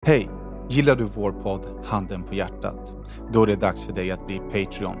Hej! Gillar du vår podd Handen på hjärtat? Då är det dags för dig att bli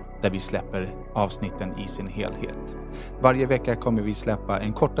Patreon, där vi släpper avsnitten i sin helhet. Varje vecka kommer vi släppa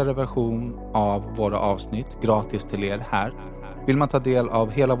en kortare version av våra avsnitt gratis till er här. Vill man ta del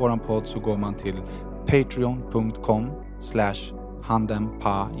av hela våran podd så går man till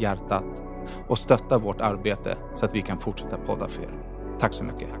patreon.com/handenpahjärtat och stöttar vårt arbete så att vi kan fortsätta podda för er. Tack så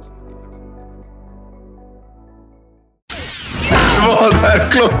mycket! Vad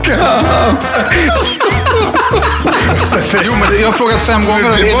är klockan? Jo, men jag har frågat 5 gånger och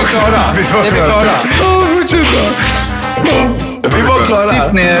är vi klara? Är vi klara? Vi var klara.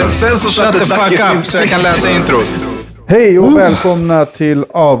 Sitt ner, Sen så shut the fuck up så jag kan läsa introt. Hej och välkomna till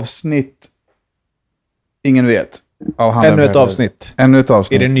avsnitt Ingen vet. Ännu ett avsnitt. Ännu ett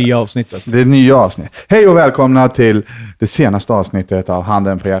avsnitt. I det nya avsnittet. Det nya avsnitt. Hej och välkomna till det senaste avsnittet av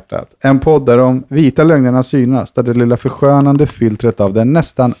Handen på hjärtat. En podd där de vita lögnerna synas, där det lilla förskönande filtret av den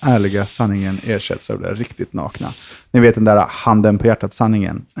nästan ärliga sanningen ersätts av det riktigt nakna. Ni vet den där Handen på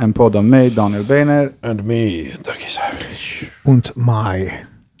hjärtat-sanningen. En podd av mig, Daniel Beiner. And me, Dougie Savage. Und mig.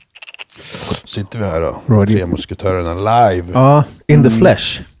 Sitter vi här då. Roddy. 3 musketörerna live. Ja, in the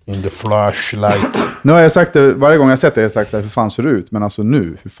flesh. In the flashlight. Nu har jag sagt det, varje gång jag sett det har jag sagt så här, hur fan ser det ut? Men alltså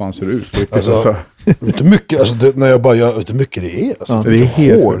nu, hur fan ser det ut? Alltså, vet du mycket, alltså när jag bara gör, vet du mycket det är? Alltså, det är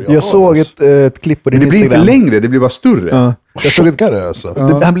helt hår Jag såg ett klipp på din det blir Instagram. inte längre, det blir bara större. Ja. Jag såg det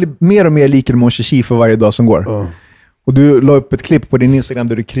alltså. Han blir mer och mer lik Mon Chichi för varje dag som går. Och du la upp ett klipp på din Instagram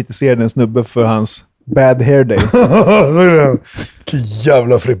där du kritiserade en snubbe för hans bad hair day. Vilken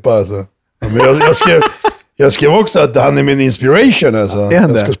jävla frippa alltså. Men jag skrev också att han är min inspiration alltså.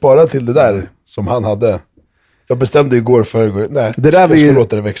 Jag ska spara till det där som han hade. Jag bestämde igår för nej, jag ska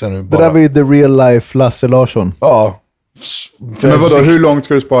låta det växa nu. Det där var ju the real life Lasse Larsson. Ja. Men vadå, hur långt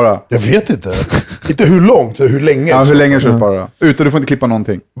ska du spara? Jag vet inte. Inte hur långt, hur länge. Ja, hur länge ska du spara? Utan du får inte klippa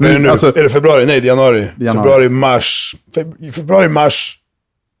någonting. Men nu, alltså, är det februari? Nej, det är januari. Februari, mars. Februari, mars.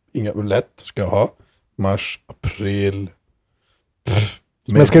 Inga lätt ska jag ha. Mars, april.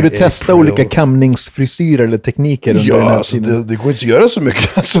 Men ska du testa olika kamningsfrisyrer eller tekniker under den här alltså tiden? det går inte att göra så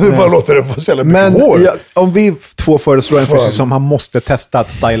mycket. Alltså, du bara låter det få sälja mycket Men hår. om vi två föreslår en frisyr som han måste testa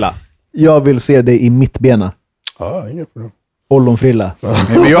att styla. Jag vill se det i mittbena. Ja, inga problem. Ollonfrilla.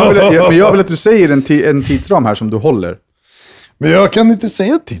 men jag vill att du säger en tidsram här som du håller. Men jag kan inte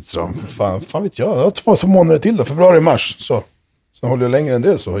säga tidsram. Fan vet jag. Jag har 2 månader till då. Februari, mars. Så. Sen håller jag längre än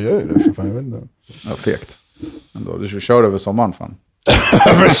det så gör jag det. För fan, jag vet inte. Ja, fekt. Men då, du kör över sommaren fan.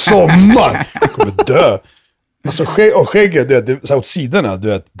 Över sommaren? Jag kommer dö. Alltså skägget, det så åt sidorna, du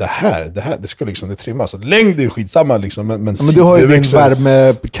vet, det här, det ska liksom det trimmas. Längd är ju skitsamma liksom, men du har ju din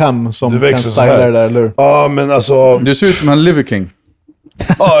värmekam som kan styla det där, eller? Ja, men alltså... Du ser ut som en Liver King.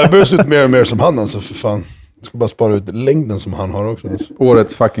 Ja, jag börjar se ut mer och mer som han, alltså, för fan. Jag ska bara spara ut längden som han har också. Alltså.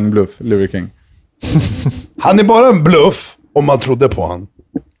 Årets fucking bluff, Liver King. Han är bara en bluff om man trodde på han.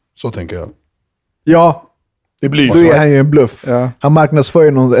 Så tänker jag. Ja. Det blir Då är han ju en bluff. Ja. Han marknadsför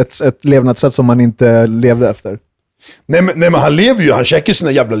ju ett levnadssätt som man inte levde efter. Nej, men han lever ju. Han käkar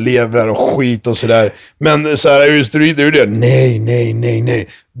sina jävla lever och skit och sådär. Men så här, är det steroider? Är det? Nej.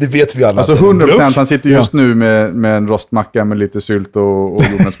 Det vet vi alla. Alltså 100%, han sitter just nu med en rostmacka med lite sylt och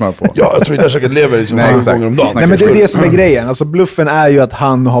jordnötssmör på. Ja, jag tror inte han käkar lever liksom 7 gånger om dagen. Nej, men det är det som är grejen. Alltså bluffen är ju att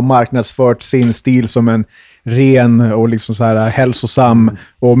han har marknadsfört sin stil som en ren och liksom så här hälsosam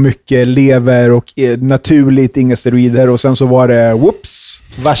och mycket lever och naturligt, inga steroider, och sen så var det whoops,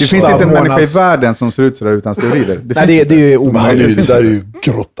 värsta. Det finns inte en människa i världen som ser ut sådär utan steroider. Nej, det är ju omöjligt. Det där är ju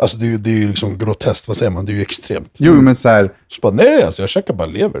alltså det är ju liksom groteskt, vad säger man? Det är ju extremt. Jo, men så här. Så bara, nej, alltså jag käkar bara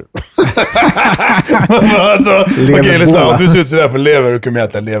lever. Alltså, okej, lyssna, om du ser ut sådär för lever och kommer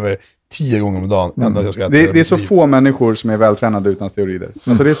äta lever 10 gånger om dagen. Jag ska äta Det är så få människor som är vältränade utan steroider.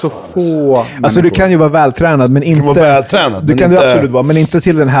 Alltså det är så få människor. Alltså du kan ju vara vältränad, men inte... vara vältränad, du kan ju absolut vara, men inte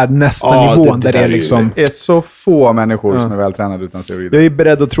till den här nästa nivån där det är liksom... Det är så få människor som är vältränade utan steroider. Jag är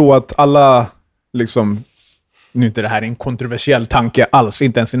beredd att tro att alla, liksom... Nu är inte det här en kontroversiell tanke alls,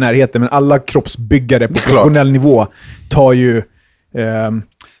 inte ens i närheten, men alla kroppsbyggare på professionell nivå tar ju...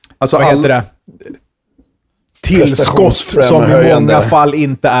 alltså vad heter det? Tillskott som i många fall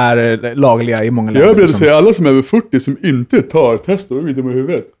inte är lagliga i många länder. Jag är beredd att säga alla som är över 40 som inte tar test, då är vi dumma i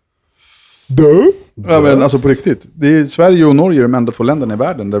huvudet. Ja, men alltså på riktigt. Det är Sverige och Norge de enda 2 länderna i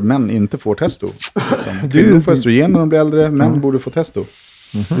världen där män inte får testo. Kvinnor får östrogen när de blir äldre, män borde få testo.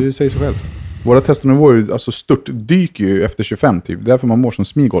 Det säger sig själv. Våra testosteronivåer alltså dyker ju efter 25 typ. Därför man mår som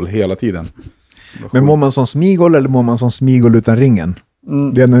Smigol hela tiden. Men mår man som Smigol eller mår man som Smigol utan ringen?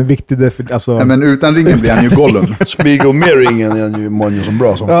 Det är en viktig alltså... Ja, men utan ringen blir han ju Gollum. Smeagol med ringen är han ju som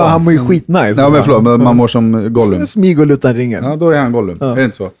bra som Ja, han mår ju skitnice. Ja, men förlåt, men man mår som Gollum. Smeagol utan ringen. Ja, då är han Gollum. Är det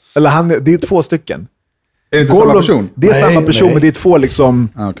inte så? Eller det är 2 stycken. Är det inte Gollum, samma person? Det är samma person, men det är 2 liksom...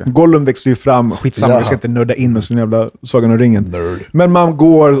 Okay. Gollum växer ju fram, skitsamma, jag ska inte nörda in med sin jävla Sagan om ringen. Nörd. Men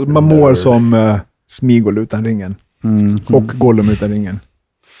man mår som Smeagol utan ringen. Och Gollum utan ringen.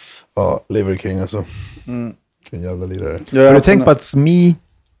 Ja, Liver King alltså. Vilken jävla lirare. Har du tänkt på att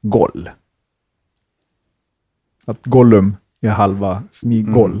Smeagol? Att Gollum är halva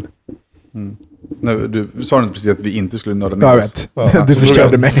Smeagol. Nej, du sa inte precis att vi inte skulle nörda ner Jag oss. vet. Ja, du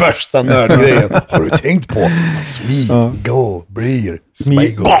förstörde mig. Värsta nördgrejen. Har du tänkt på att Smeagol blir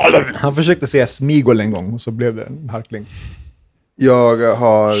Smeagol? Han försökte säga Smeagol en gång och så blev det en harkling. Jag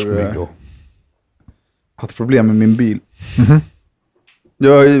har Smeagol. haft problem med min bil.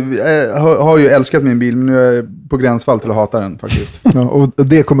 Jag har ju älskat min bil, men nu är jag på gränsfall till att hata den faktiskt. Ja, och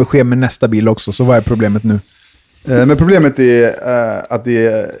det kommer ske med nästa bil också, så vad är problemet nu? Men problemet är att det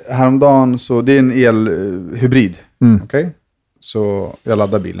är häromdagen, så det är en elhybrid. Okej? Så jag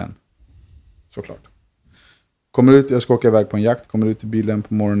laddar bilen. Såklart. Kommer ut, jag ska åka iväg på en jakt, kommer ut till bilen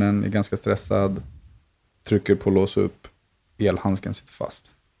på morgonen, är ganska stressad. Trycker på låsa upp. Elhandsken sitter fast.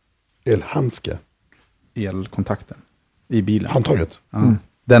 Elhandske? Elkontakten i bilen. Handtaget? Ja.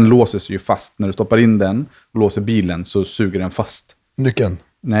 Den låser sig ju fast. När du stoppar in den och låser bilen så suger den fast. Nyckeln?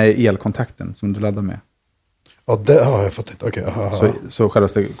 Nej, elkontakten som du laddar med. Ja, det har jag fått. Okej. Så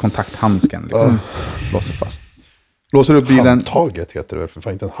självaste kontakthandsken liksom, låser fast. Låser upp bilen. Handtaget heter det väl, för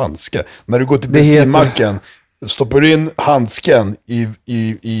fan inte en handske. När du går till bensinmacken, stoppar du in handsken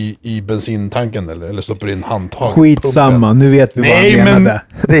i bensintanken eller stoppar du in handtaget? Skitsamma, pumpen? nu vet vi vad han menade.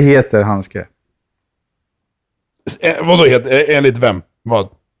 Det heter handske. Vadå heter enligt vem? Vad?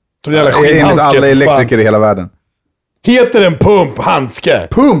 Tror Enligt alla elektriker i hela världen. Heter en pump handske?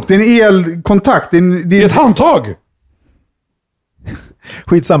 Pump, det är en elkontakt. Det är ett handtag.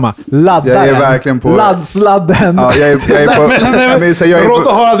 Skitsamma. Laddaren. Jag är verkligen på... Laddsladden. Ja, jag är på... Rodde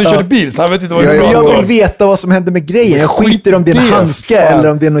har aldrig kört bil, så han vet inte vad det är. Jag vill veta vad som händer med grejen. Jag skiter om det är en handske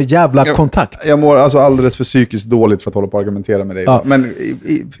eller om det är någon jävla kontakt. Jag mår alltså alldeles för psykiskt dåligt för att hålla på och argumentera med dig. Ja. Men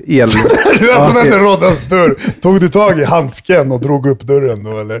el... Du öppnade Roddas dörr. Tog du tag i handsken och drog upp dörren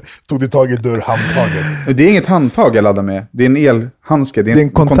då? Eller tog du tag i dörrhandtaget? Det är inget handtag jag laddar med. Det är en elhandske. Det är en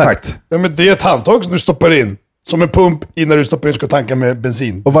kontakt. Ja, men det är ett handtag som du stoppar in. Som en pump när du stoppar in ska tanka med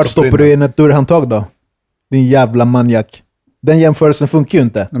bensin. Och vart stoppar du in ett dörrhandtag då? Din jävla maniak. Den jämförelsen funkar ju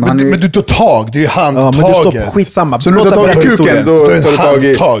inte. Men du tar tag, det är ju handtaget. Ja, men du stoppar skitsamma. Så du tar tag i kuken, då tar du tag i...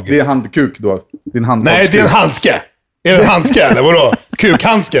 handtag. Det är handkuk då. Din handtag. Nej, det är en handske. Är det en handske eller vadå?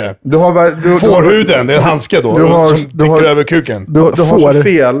 Kukhandske? Fårhuden, det är en handske då. Som täcker över kuken. Du har så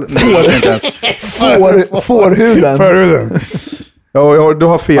fel. Fårhuden. Förhuden. Ja, du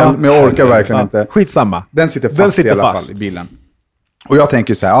har fel, men jag orkar verkligen inte. Skitsamma. Den sitter fast i alla fall i bilen. Och jag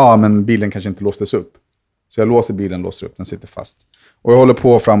tänker så här, men bilen kanske inte låstes upp. Så jag låser bilen, låser upp, den sitter fast. Och jag håller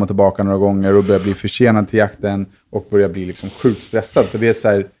på fram och tillbaka några gånger och börjar bli försenad till jakten och börjar bli liksom sjukt stressad. För det är så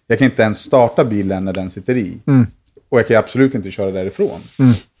här, jag kan inte ens starta bilen när den sitter i. Och jag kan absolut inte köra därifrån.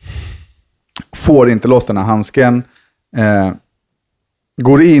 Får inte loss den här handsken.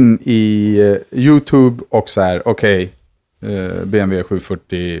 Går in i YouTube och så här, okej. BMW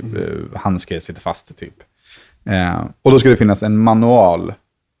 740 handske sitter fast typ. Och då ska det finnas en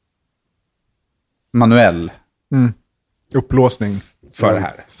manuell upplåsning för det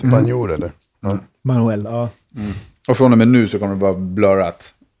här. Spanjor eller? Manuell, ja. Och från och med nu så kommer det vara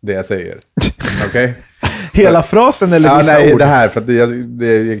blurrat det jag säger. Okej? Hela frasen eller vissa nej, ord? det här, för att jag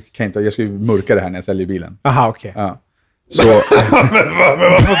kan inte, jag ska ju mörka det här när jag säljer bilen. Aha, okej. Ja. Så... men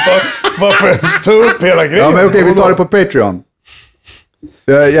varför stå upp hela grejen? Ja, men okej, vi tar det på Patreon.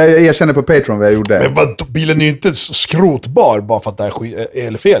 Jag erkänner på Patreon vad jag gjorde. Men bilen är ju inte skrotbar bara för att det här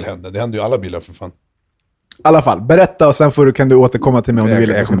elfel händer. Det händer ju alla bilar för fan. I alla fall, berätta och sen kan du återkomma till mig om du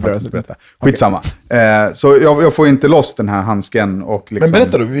vill att jag ska berätta. Skitsamma. Så jag får inte loss den här handsken. Och liksom... Men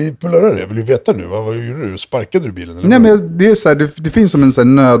berätta då, vi blurrar det. Jag vill ju veta nu. Vad gjorde du? Sparkade du bilen? Eller nej, men det är så här, det finns som en så här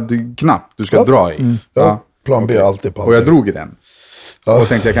nödknapp du ska dra i. Ja, plan B alltid på. Och jag drog i den. Och då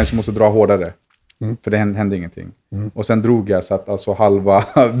tänkte jag kanske måste dra hårdare. För det hände ingenting. Och sen drog jag så att alltså halva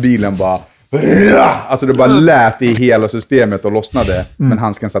bilen bara... Alltså det bara lät i hela systemet och lossnade. Men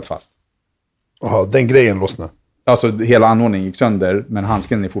handsken satt fast. Jaha, den grejen lossnade. Alltså hela anordningen gick sönder, men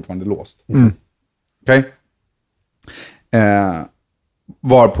handsken är fortfarande låst. Okej?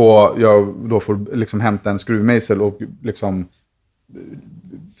 Varpå jag då får liksom hämta en skruvmejsel och liksom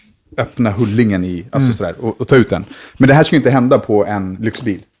öppna hullingen i, alltså sådär, och ta ut den. Men det här ska ju inte hända på en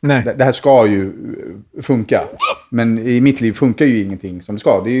lyxbil. Nej. Det här ska ju funka. Men i mitt liv funkar ju ingenting som det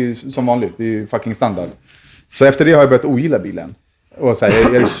ska. Det är ju som vanligt, det är ju fucking standard. Så efter det har jag börjat ogilla bilen. Och så här,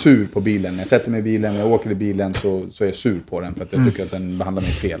 jag är sur på bilen. När jag sätter mig i bilen, när jag åker i bilen så är jag sur på den. För att jag tycker att den behandlar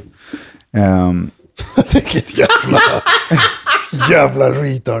mig fel. Vilket jävla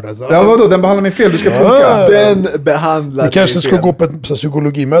retard alltså. Ja, vadå? Den behandlar mig fel, du ska funka. Den behandlar Vi kanske ska gå på ett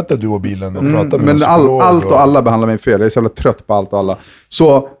psykologimöte, du och bilen, och prata med men allt och alla behandlar mig fel. Jag är så jävla trött på allt och alla.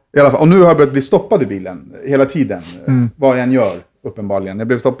 Så i alla fall, och nu har jag börjat bli stoppad i bilen hela tiden. Vad jag än gör, uppenbarligen. Jag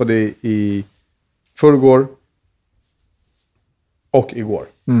blev stoppad i förrgår och igår.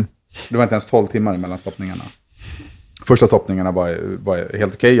 Det var inte ens 12 timmar mellan stoppningarna. Första stoppningarna var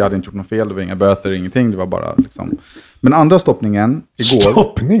helt okej. Jag hade inte gjort något fel. Det var inga böter, ingenting. Det var bara liksom... Men andra stoppningen igår...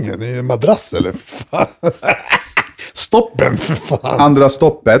 Stoppningen? Det är en madrass eller? Fan. Stoppen för fan. Andra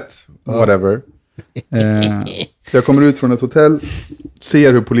stoppet, whatever. Jag kommer ut från ett hotell.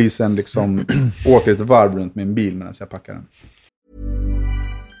 Ser hur polisen liksom åker ett varv runt med en bil medan jag packar den.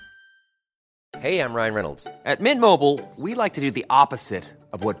 Hey, I'm Ryan Reynolds. At Mint Mobile, we like to do the opposite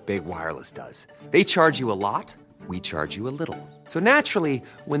of what Big Wireless does. They charge you a lot. We charge you a little. So naturally,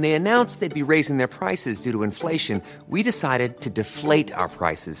 when they announced they'd be raising their prices due to inflation, we decided to deflate our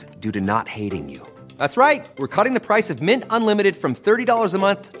prices due to not hating you. That's right. We're cutting the price of Mint Unlimited from $30 a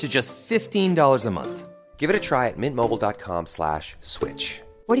month to just $15 a month. Give it a try at mintmobile.com/switch.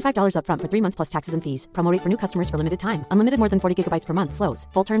 $45 up front for 3 months plus taxes and fees. Promo rate for new customers for limited time. Unlimited more than 40 gigabytes per month slows.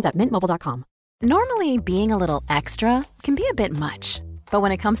 Full terms at mintmobile.com. Normally, being a little extra can be a bit much. But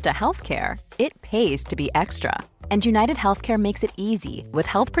when it comes to healthcare, it pays to be extra. And United Healthcare makes it easy with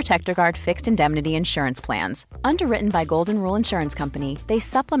Health Protector Guard fixed indemnity insurance plans. Underwritten by Golden Rule Insurance Company, they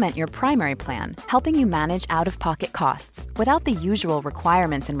supplement your primary plan, helping you manage out-of-pocket costs without the usual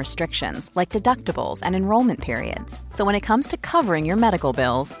requirements and restrictions like deductibles and enrollment periods. So when it comes to covering your medical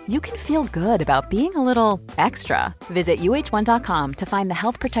bills, you can feel good about being a little extra. Visit uh1.com to find the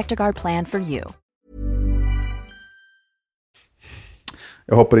Health Protector Guard plan for you.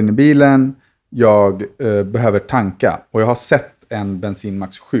 Jag hoppar in i bilen. Jag behöver tanka. Och jag har sett en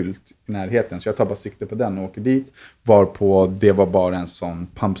bensinmax-skylt i närheten. Så jag tar bara sikte på den och åker dit. Varpå det var bara en sån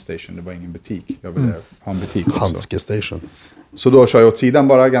pumpstation. Det var ingen butik. Jag ville ha en butik också. Handske-station. Så då kör jag åt sidan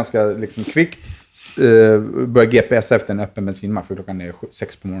bara ganska liksom kvickt. Börjar GPS efter en öppen bensinmack. För klockan är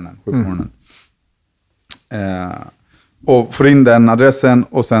 6 på morgonen. 7 på morgonen. Och får in den adressen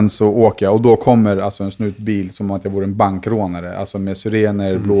och sen så åker jag. Och då kommer alltså en snutbil som att jag vore en bankrånare. Alltså med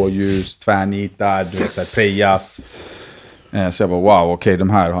syrener, blåljus, tvärnitar, du vet, så här, prejas. Så jag var wow, okej, de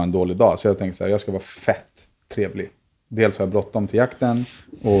här har en dålig dag. Så jag tänkte så här, jag ska vara fett trevlig. Dels har jag bråttom till jakten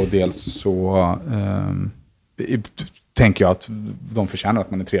och dels så tänker jag att de förtjänar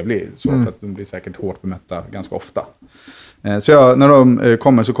att man är trevlig. Så för att de blir säkert hårt bemötta ganska ofta. Så när de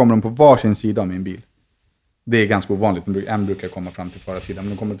kommer så kommer de på varsin sida av min bil. Det är ganska ovanligt. En brukar komma fram till förarsidan.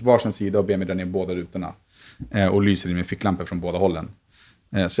 Men de kommer till varsin sida och ber mig dra ner båda rutorna. Och lyser i min ficklampor från båda hållen.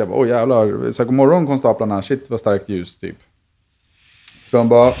 Så jag bara, jävlar. Så god morgon konstaplarna. Shit, vad starkt ljus typ. Så de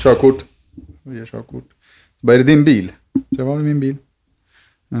bara, körkort. Jag ger körkort. Så bara, är det din bil? Så jag var det min bil.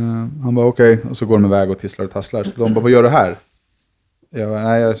 Han bara, okej. Och så går de iväg och tisslar och tasslar. Så de bara, vad gör du här? Jag bara,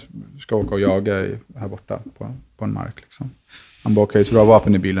 nej, jag ska åka och jaga här borta på en mark liksom. Han bara, okej, så du har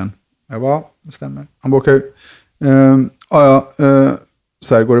vapen i bilen? Jag bara, det stämmer. Han bara, okej.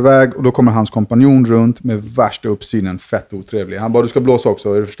 Så här går iväg och då kommer hans kompanjon runt med värsta uppsynen, fett otrevlig. Han bara, du ska blåsa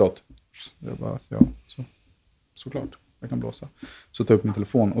också, är du förstått? Jag bara, ja, såklart. Jag kan blåsa. Så tar jag upp min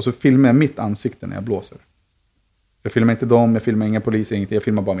telefon och så filmar jag mitt ansikte när jag blåser. Jag filmar inte dem, jag filmar inga poliser, ingenting. Jag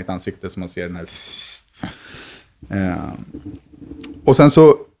filmar bara mitt ansikte så man ser den här. Och sen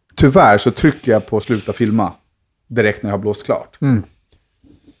så, tyvärr så trycker jag på sluta filma direkt när jag har blåst klart.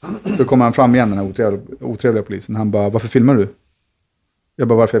 Så kommer han fram igen, den här otrevliga polisen. Han bara, varför filmar du? Jag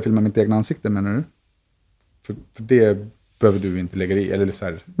bara, varför jag filmar mitt egna ansikte, menar du? För det behöver du inte lägga i. Eller så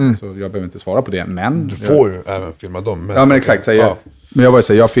här, så jag behöver inte svara på det. Men du får ju även filma dem. Men ja, men exakt. Så men jag var ju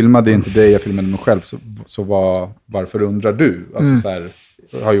så här, jag filmade inte dig, jag filmade mig själv. Så varför undrar du? Alltså så här,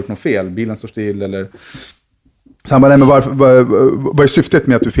 har jag gjort något fel? Bilen står still eller... Så han bara, nej men vad är syftet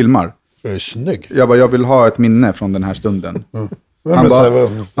med att du filmar? Jag är snygg. Jag bara, jag vill ha ett minne från den här stunden. Han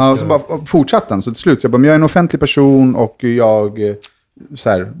bara, så bara fortsatte han. Så till slut, jag bara, men jag är en offentlig person och jag så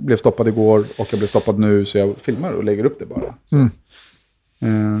här, blev stoppad igår och jag blev stoppad nu, så jag filmar och lägger upp det bara.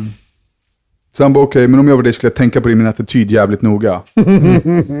 Så han bara, okej, men om jag var dig skulle jag tänka på din attityd jävligt noga.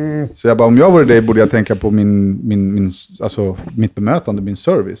 Så jag bara, om jag var dig borde jag tänka på min alltså mitt bemötande, min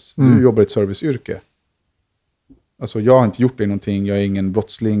service. Du jobbar i ett serviceyrke. Alltså jag har inte gjort dig någonting, jag är ingen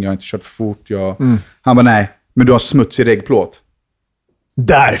brottsling, jag har inte kört för fort. Han bara, nej, men du har smutsig reggplåt.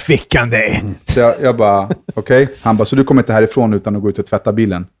 Där fick han det. Så jag bara, okej. Han bara, så du kommer inte härifrån utan att gå ut och tvätta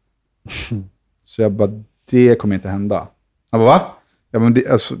bilen? Så jag bara, det kommer inte hända. Han bara, va? Jag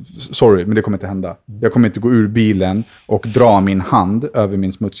bara, sorry, men det kommer inte hända. Jag kommer inte gå ur bilen och dra min hand över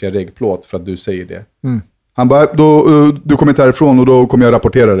min smutsiga reggplåt för att du säger det. Han bara, du kommer inte härifrån och då kommer jag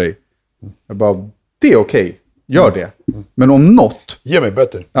rapportera dig. Jag bara, det är okej. Gör det. Men om något... Ge mig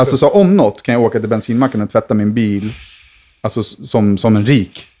böter. Alltså så om något kan jag åka till bensinmacken och tvätta min bil. Alltså som en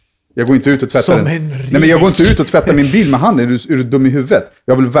rik. Jag går inte ut och tvättar den. Nej, men jag går inte ut och tvättar min bil med handen. Är du dum i huvudet?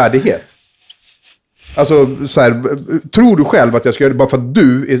 Jag vill värdighet. Alltså så här, tror du själv att jag ska göra det bara för att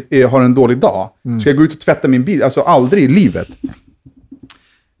du har en dålig dag? Ska jag gå ut och tvätta min bil? Alltså aldrig i livet.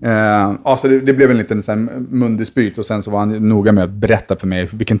 Alltså det blev en liten så här mundispyt och sen så var han noga med att berätta för mig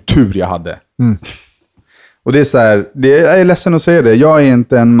vilken tur jag hade. Och det är så här, jag är ledsen att säga det. Jag är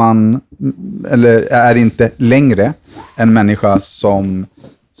inte en man, eller är inte längre en människa som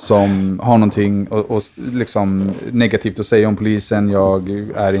har någonting och liksom negativt att säga om polisen. Jag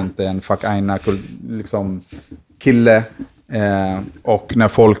är inte en fuck aina liksom kille. Och när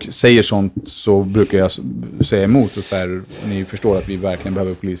folk säger sånt så brukar jag säga emot och så här, ni förstår att vi verkligen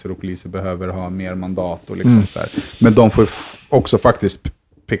behöver poliser och poliser behöver ha mer mandat och liksom så här. Men de får också faktiskt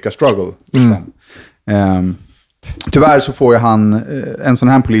pick a struggle. Liksom. Tyvärr så får ju en sån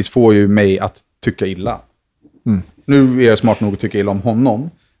här polis får ju mig att tycka illa. Nu är jag smart nog att tycka illa om honom.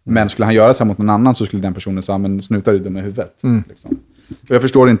 Men skulle han göra så här mot någon annan så skulle den personen säga, men snutar du dum i huvudet. Liksom. Och jag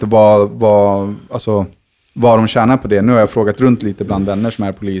förstår inte vad de tjänar på det. Nu har jag frågat runt lite bland vänner som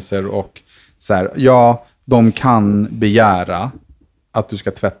är poliser och så här, ja, de kan begära att du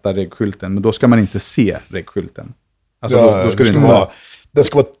ska tvätta reggskylten, men då ska man inte se reggskylten. Alltså då ska det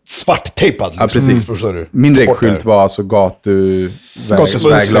ska vara svart-tejpad. Liksom. Ja, precis. Förstår du? Min reggskylt var alltså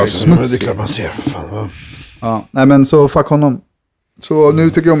väglagsmuts. Det är klart man ser. Fan, ja, nej men så fuck honom. Så nu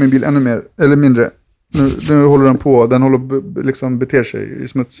tycker jag om min bil ännu mer, eller mindre. Nu håller den på, den håller liksom beter sig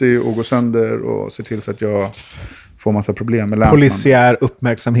smutsig och går sönder och ser till så att jag får massa problem med lampan. Polisiär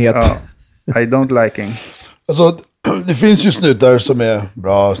uppmärksamhet. Ja. I don't liking. Alltså, det finns ju snutar som är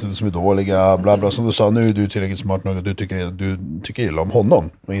bra, snutar som är dåliga, bla bla. Som du sa, nu är du tillräckligt smart nog att du tycker illa om honom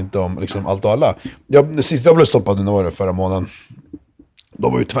och inte om liksom allt och alla. Sist jag blev stoppad i Norge förra månaden,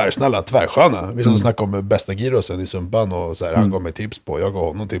 de var ju tvärsnälla, tvärsköna. Vi snackade om bästa gyrosen i Sumpan och så här, han gav mig tips på, jag gav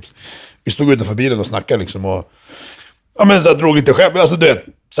honom tips. Vi stod utanför bilen och snackade liksom och ja men så här, drog lite skämt, alltså du vet,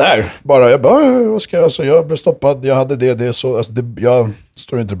 så här, bara jag bara, vad ska jag, alltså jag blev stoppad, jag hade det så, alltså det, jag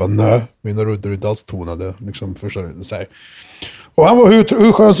står inte bara, nej, mina rutor är inte alls tonade, liksom förstår du, så här. Och han var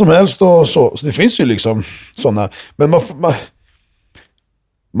hur skön som helst och så det finns ju liksom sådana, men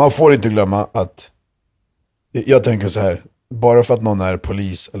man får inte glömma att, jag tänker så här, bara för att någon är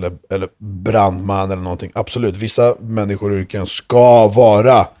polis eller brandman eller någonting, absolut, vissa människor i yrken ska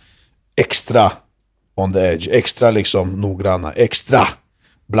vara extra on the edge, extra liksom noggranna, extra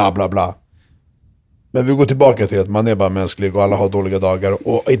bla bla bla. Men vi går tillbaka till att man är bara mänsklig och alla har dåliga dagar.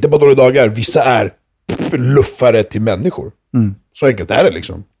 Och inte bara dåliga dagar, vissa är luffare till människor. Så enkelt är det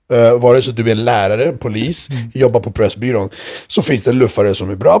liksom. Vare sig du är en lärare, en polis, jobbar på Pressbyrån, så finns det luffare som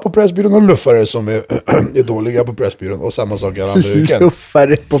är bra på Pressbyrån och luffare som är dåliga på Pressbyrån. Och samma sak i andra yrken.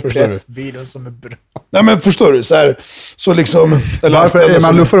 Luffare på Pressbyrån som är bra. Nej men förstår du, så liksom... Varför är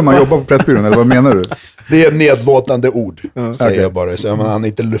man luffare om man jobbar på Pressbyrån, eller vad menar du? Det är nedlåtande ord, säger jag bara. Så han är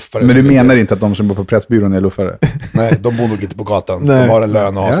inte luffare. Men du menar inte att de som bor på Pressbyrån är luffare? Nej, de bor nog inte på gatan. Nej. De har en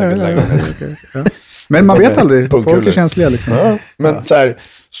lön och har säkert lägenhet. Ja. Men man vet aldrig, folk är känsliga liksom. Ja, men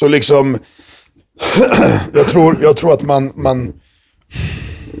så liksom... jag tror att man...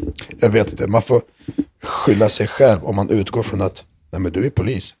 Jag vet inte, man får skylla sig själv om man utgår från att nej men du är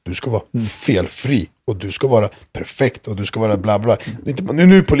polis, du ska vara felfri och du ska vara perfekt och du ska vara bla bla.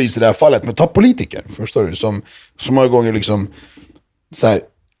 Nu är polis i det här fallet, men ta politiker, förstår du, som många gånger liksom så här,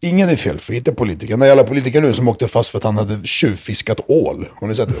 ingen är felfri, inte politiker. När alla politiker nu som åkte fast för att han hade tjuvfiskat ål, har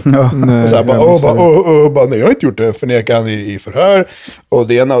ni sett det? Ja, nej, och så här, bara, nej jag har inte gjort det, förnekar han i förhör och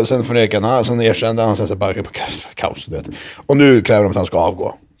det ena och sen förnekar han, sen erkände han och sen så bara kaos, vet. Och nu kräver de att han ska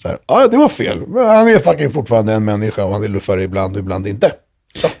avgå. Så här, ja, det var fel. Men han är fucking fortfarande en människa och han är luffare ibland och ibland inte.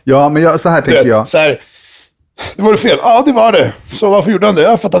 Så. Ja, men så här tänker jag. Så här, det var det fel. Ja, det var det. Så varför gjorde han det?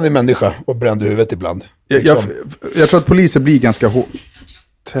 Ja, för att han är människa och brände huvudet ibland. Jag tror att poliser blir ganska hårt.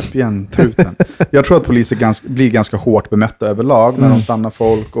 Täpp igen truten. Jag tror att poliser blir ganska hårt bemötta överlag när de stannar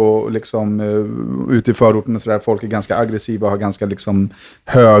folk och liksom ute i förorten och sådär. Folk är ganska aggressiva och har ganska liksom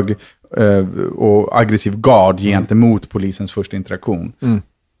hög och aggressiv gard gentemot polisens första interaktion.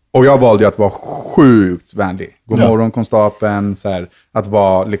 Och jag valde ju att vara sjukt vänlig. God morgon, konstapeln. Så här, att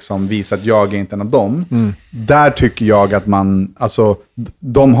vara, liksom, visa att jag är inte en av dem. Där tycker jag att man... Alltså,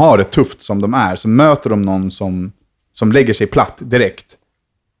 de har det tufft som de är. Så möter de någon som lägger sig platt direkt.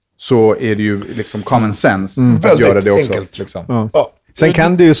 Så är det ju liksom common sense att göra det också. Enkelt. Liksom. Ja. Sen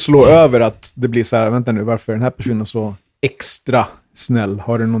kan det ju slå över att det blir så här, vänta nu, varför är den här personen så extra snäll?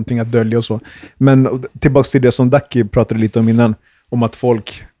 Har du någonting att dölja och så? Men tillbaka till det som Ducky pratade lite om innan, om att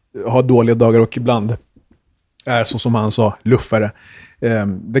folk har dåliga dagar och ibland är så som han sa, luffare.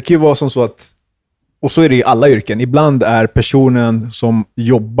 Det kan ju vara så att, och så är det i alla yrken, ibland är personen som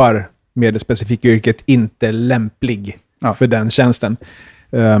jobbar med det specifika yrket inte lämplig för den tjänsten.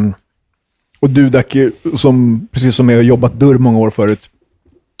 Och du Ducky, som precis som jag har jobbat dörr många år förut,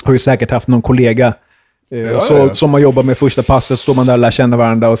 har ju säkert haft någon kollega som har jobbat med första passet, står man där och lär känna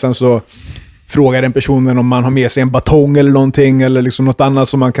varandra och sen så frågar den personen om man har med sig en batong eller någonting eller liksom något annat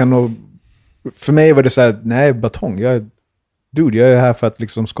som man kan... För mig var det så här, nej, batong, jag är här för att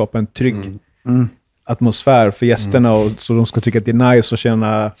liksom skapa en trygg atmosfär för gästerna och så de ska tycka att det är nice och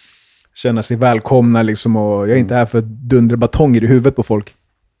känna sig välkomna liksom, och jag är inte här för att dundra batonger i huvudet på folk.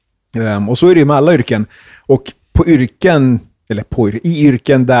 Och så är det ju med alla yrken. Och på yrken, eller i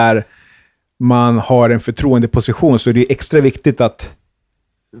yrken där man har en förtroendeposition så är det extra viktigt att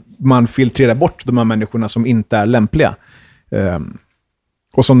man filtrerar bort de här människorna som inte är lämpliga.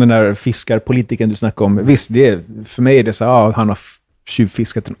 Och som den där fiskarpolitiken du snackade om. Visst, för mig är det så här, han har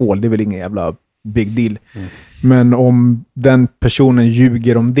tjuvfiskat en ål, det är väl ingen jävla big deal. Men om den personen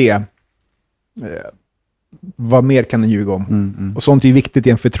ljuger om det, vad mer kan den ljuga om? Och sånt är ju viktigt i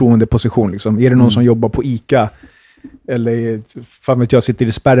en förtroendeposition. Liksom. Är det någon som jobbar på ICA eller fan vet jag, sitter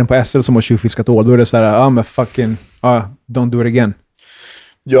i spärren på SL som har tjuvfiskat ål, då är det så här, men fucking, don't do it again.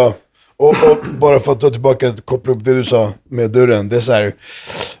 Ja, och bara för att ta tillbaka, koppla upp det du sa med dörren, det är så här,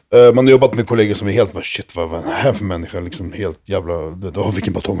 man har jobbat med kollegor som är helt, shit, vad är det här för människa, liksom helt jävla,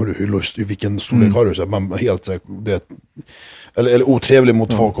 vilken batong har du, hur lust, vilken storlek har du, så här, man helt så här, det, eller otrevlig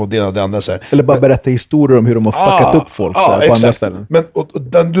mot folk och det ena det andra så här. Eller bara berätta historier om hur de har fuckat upp folk så här, på andra ställen. Men och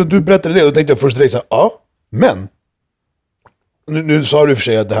du berättade det och tänkte jag först direkt så här, men nu sa du för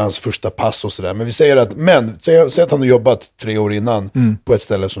sig att det är hans första pass och sådär, men vi säger att, säg att han har jobbat 3 år innan på ett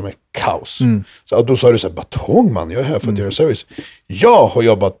ställe som är kaos. Så då sa du så här, batong man, jag är här för att göra service. Jag har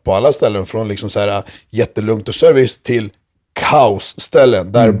jobbat på alla ställen från liksom så här jättelugnt och service till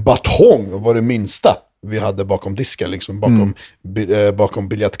kaosställen där batong var det minsta vi hade bakom disken, liksom bakom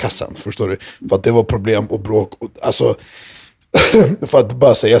biljettkassan, förstår du? För att det var problem och bråk, och, alltså för att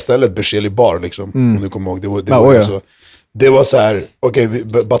bara säga stället, Berzelii bar liksom, om du kommer ihåg, det var så här, okej,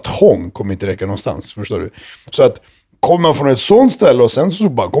 batong kommer inte räcka någonstans, förstår du? Så att kommer man från ett sånt ställe och sen så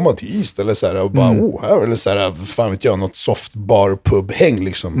bara kommer man till East eller så här och bara, här, eller så här, fan vet jag, något soft bar pub häng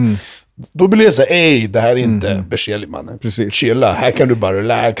liksom. Då blir det så här, det här är inte Berzelii, mannen. Chilla, här kan du bara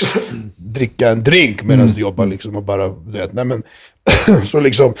relax, dricka en drink medan du jobbar liksom och bara, du vet, nej men så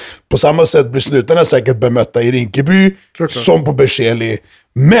liksom, på samma sätt blir snutarna säkert bemötta i Rinkeby som på Berzelii,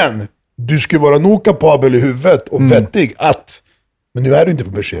 men du ska vara nog kapabel i huvudet och vettig att, men nu är du inte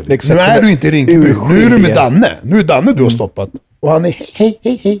på Berzelii. Nu är du inte i Rinkeby. Nu är du med Danne. Nu är Danne du har stoppat. Och han är,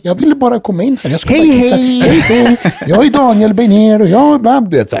 hej, jag ville bara komma in här. Jag ska hej. Jag är Daniel Beiner och jag bla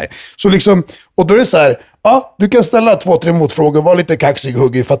bla så här. Så liksom, och då är det så här, du kan ställa 2-3 motfrågor, var lite kaxig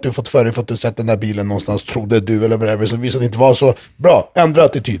huggig för att du fått för dig för att du sett den där bilen någonstans, trodde du eller vad det är, så visade det inte vara så bra. Ändra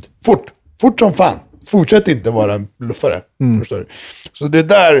attityd. Fort som fan. Fortsätt inte vara en luffare. Förstår du? Så det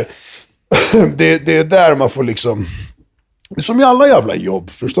där det är där man får liksom, det är som i alla jävla jobb,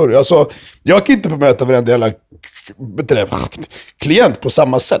 förstår du? Alltså, jag kan inte bemöta varenda jävla klient på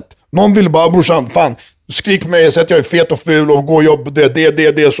samma sätt. Någon vill bara, brorsan, fan, skrik på mig, säg att jag är fet och ful och går jobb,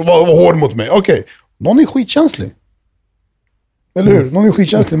 det, så var hård mot mig. Okej, någon är skitkänslig. Eller hur? Någon är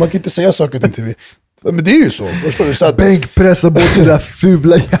skitkänslig, man kan inte säga saker till vi. Men det är ju så, förstår du? Så att bänkpressa bort det där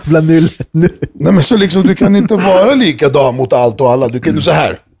fula jävla nyllet nu. Nej, men så liksom, du kan inte vara likadan mot allt och alla. Du kan så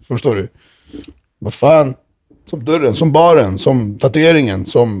här, förstår du? Vad fan? Som dörren, som baren, som tatueringen,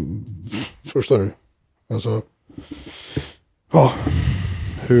 som... Förstår du? Alltså... Ja.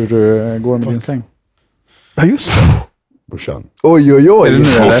 Hur går det med din säng? Ja, just det. Brorsan. Oj.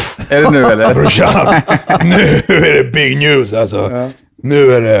 Är det nu eller? Brorsan, nu är det big news alltså. Ja.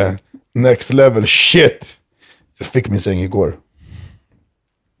 Nu är det next level shit. Jag fick min säng igår.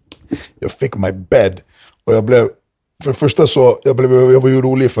 Jag fick my bed. Och jag blev... För det första så... Jag var ju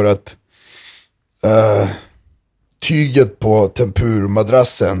orolig för att... tyget på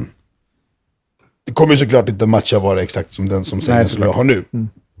tempurmadrassen, det kommer ju såklart inte matcha vara exakt som den som sängen som jag har nu.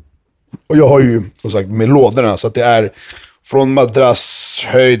 Och jag har ju som sagt med lådorna, så att det är, från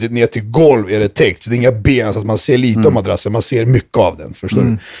madrasshöjd ner till golv är det täckt. Så det är inga ben så att man ser lite av madrassen. Man ser mycket av den, förstår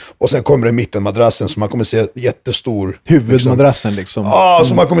du? Och sen kommer det mittenmadrassen så man kommer se jättestor... Huvudmadrassen liksom. Ja,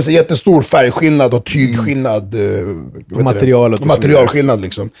 så man kommer se jättestor färgskillnad och tygskillnad. Materialskillnad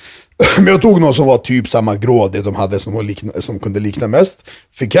liksom. Men jag tog någon som var typ samma grå, det de hade som kunde likna mest.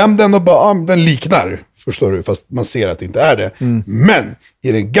 Fick hem den och bara, den liknar. Förstår du? Fast man ser att det inte är det. Men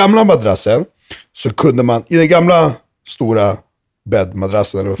i den gamla madrassen så kunde man, i den gamla stora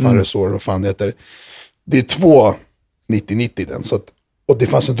bäddmadrassen, eller vad fan det står, vad fan det heter. Det är 2 90-90 den. Så att, och det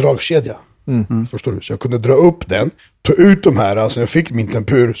fanns en dragkedja. Förstår du? Så jag kunde dra upp den, ta ut de här, alltså jag fick min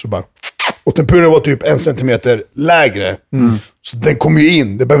tempur så bara... Och tempuren var typ 1 centimeter lägre. Så den kom ju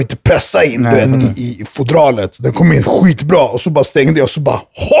in. Det behöver inte pressa in i fodralet. Den kom in skitbra. Och så bara stängde jag och så bara...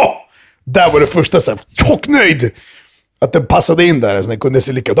 Där var det första så här, chocknöjd. Att den passade in där. Så den kunde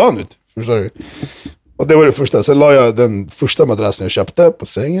se likadan ut. Förstår du? Och det var det första. Sen la jag den första madrassen jag köpte på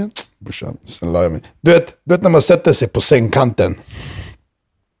sängen. Sen la jag mig. Du vet när man sätter sig på sängkanten.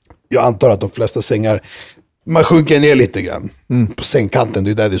 Jag antar att de flesta sängar... Man sjunker ner lite grann på sängkanten.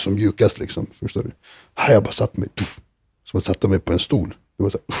 Det är där det är som mjukast liksom. Förstår du? Här jag bara satt mig. Så jag satte mig på en stol. Det var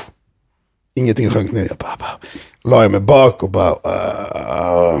så här, ingenting sjönk ner. Jag bara la jag mig bak och bara...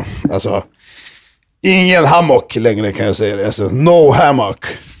 alltså... Ingen hammock längre kan jag säga det. Alltså, no hammock.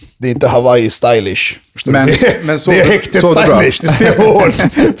 Det är inte Hawaii stylish. Förstår du? Det är häktet stylish. Det är stenhårt.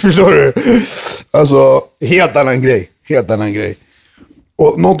 Förstår du? Alltså, helt annan grej.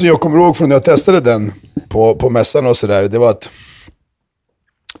 Och någonting jag kommer ihåg från när jag testade den på mässan och sådär, det var att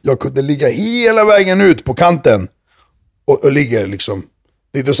jag kunde ligga hela vägen ut på kanten och ligger liksom,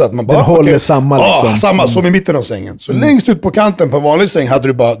 det är inte så att man bara... Den håller samma liksom. Ja, samma som i mitten av sängen. Så längst ut på kanten på en vanlig säng hade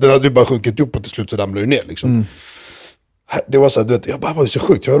du bara sjunkit upp och till slut så ramlade du ner liksom. Det var så här, du vet, jag bara var så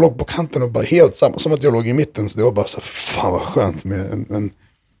sjukt. Jag låg på kanten och bara helt samma, som att jag låg i mitten. Så det var bara så här, fan vad skönt med en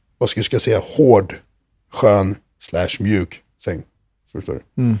vad ska jag säga, hård, skön / mjuk säng. Förstår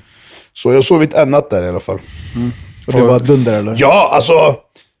du? Så jag sovit en natt där i alla fall. Och det var dunder eller? Ja, alltså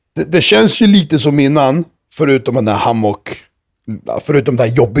det känns ju lite som innan, förutom den där hammock, förutom den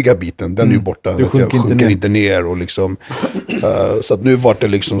här jobbiga biten, den är ju borta. Du sjunker inte ner och liksom så att nu var det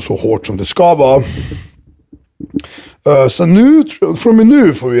liksom så hårt som det ska vara. Så nu, från och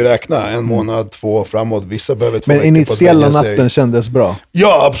nu får vi räkna 1 månad, 2 framåt. Vissa behöver 2 veckor. Men initiella natten kändes bra?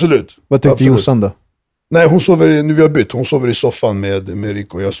 Ja, absolut. Vad tyckte Jossan då? Nej, hon sover, nu vi har bytt. Hon sover i soffan med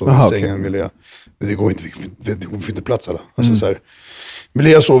Rico och jag sover i sängen med Lea. Det går inte, det får inte plats alla. Alltså, så här,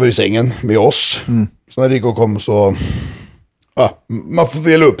 Lea sover i sängen med oss. Så när Rico kom så... man får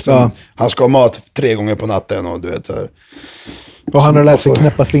dela upp. Sen, han ska ha mat 3 gånger på natten och du vet så här. Och han har lärt sig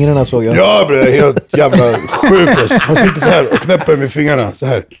knäppa fingrarna såg jag. Ja, bre, helt jävla sjukt. Han sitter så här och knäpper med fingrarna så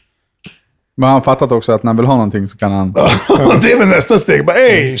här. Men han fattat också att när han vill ha någonting så kan han... Det är väl nästa steg. Bara,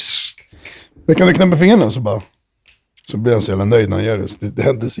 men kan du knäppa fingrarna? Så blir han så jävla nöjd när han gör det. Det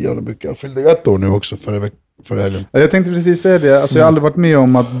hände så jävla mycket. Jag fyllde 1 år nu också förra helgen. Jag tänkte precis säga det. Alltså, jag har aldrig varit med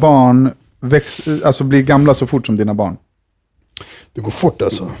om att barn blir gamla så fort som dina barn. Det går fort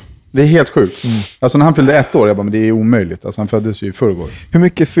alltså. Det är helt sjukt. Alltså när han fyllde 1 år, jag bara, men det är omöjligt. Alltså han föddes ju i förrgår. Hur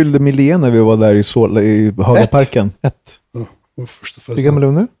mycket fyllde Milena när vi var där i Hagaparken? 1. Ja, första Hur gammal är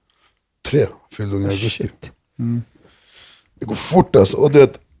hon nu? 3 fyllde hon i augusti. Det går fort alltså. Och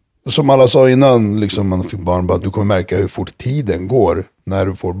det, som alla sa innan liksom, man fick barn, bara, du kommer märka hur fort tiden går när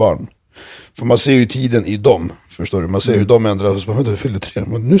du får barn. För man ser ju tiden i dem, förstår du? Man ser hur de ändras. Så du fyllde 3,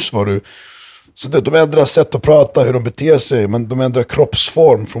 men nyss var du... Så det, de ändrar sätt att prata, hur de beter sig. Men de ändrar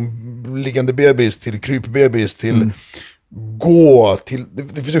kroppsform från liggande bebis till krypbebis till gå. Till,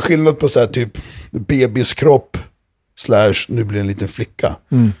 det finns ju skillnad på så här, typ bebiskropp / nu blir en liten flicka.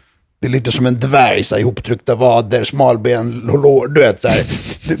 Det är lite som en dvärg, så här, ihoptryckta vader, smalben, lår, du vet så här.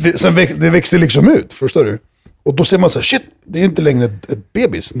 Det växer liksom ut, förstår du? Och då ser man så här, shit, det är inte längre ett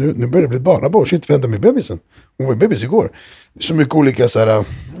bebis. Nu börjar det bli ett barnabarn. Shit, vad hände med bebisen? Hon var bebis igår. Det är så mycket olika så här,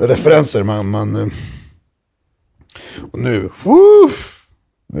 referenser man och nu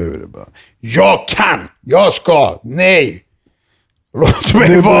är det bara, jag ska, nej. Låt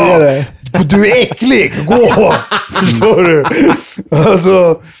mig vara. Du är äcklig, gå. Förstår du?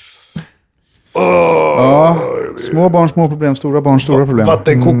 Alltså... Ja, små barn, små problem, stora barn, stora problem.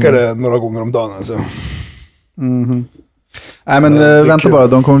 Vattenkokare några gånger om dagen alltså. Nej men vänta bara,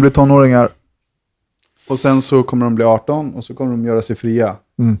 de kommer bli tonåringar. Och sen så kommer de bli 18 och så kommer de göra sig fria.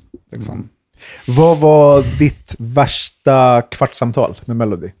 Liksom. Vad var ditt värsta kvartssamtal med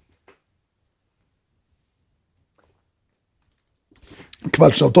Melody?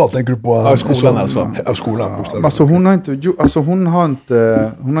 Kvartsavtal, tänker du på? Skolan alltså. Ja, skolan. Alltså hon har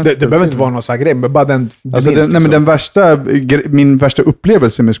inte... Det behöver inte vara någon sån här grej, men bara den... Min värsta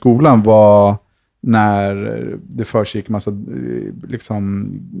upplevelse med skolan var när det försiggick massa... Liksom,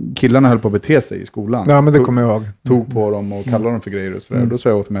 killarna höll på att bete sig i skolan. Ja, men det kommer jag ihåg. Tog på dem och kallade dem för grejer och sådär. Då sa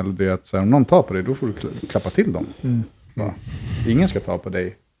jag åt Melody att så här, om någon tar på dig, då får du klappa till dem. Ingen ska ta på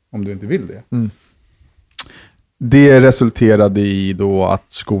dig om du inte vill det. Det resulterade i då att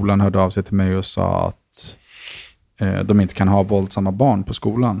skolan hörde av sig till mig och sa att de inte kan ha våldsamma barn på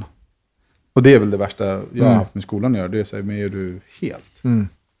skolan. Och det är väl det värsta jag har haft med skolan att göra. Det är så här, men är du helt?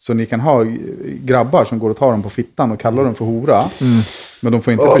 Så ni kan ha grabbar som går och tar dem på fittan och kallar dem för hora. Men de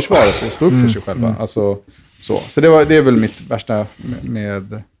får inte försvara sig och stå upp för sig själva. Alltså, så det är väl mitt värsta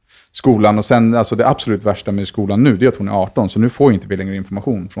med skolan. Och sen alltså det absolut värsta med skolan nu, det är att hon är 18. Så nu får inte vi längre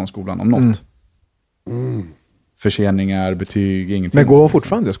information från skolan om något. Förseningar, betyg, ingenting. Men går hon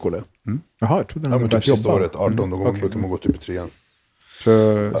fortfarande i skolan? Jaha, jag trodde hon typ sista året, 18, då brukar man gå typ i 3. Så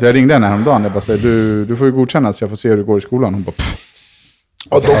jag ringde henne häromdagen. Jag bara säger, du får ju godkänna så jag får se hur du går i skolan. Hon bara,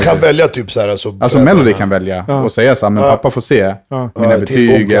 ja, de kan välja typ så här. Alltså Melody kan välja och säga så här, men pappa får se mina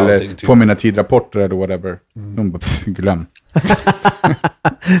betyg eller typ. Få mina tidrapporter eller whatever. De bara, glöm.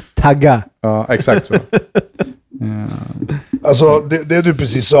 Tagga. Ja, exakt så. Alltså det du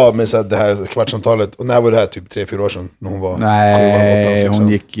precis sa med så här, det här kvartsamtalet, och när var det här, typ 3-4 år sedan när hon var... Nej, hon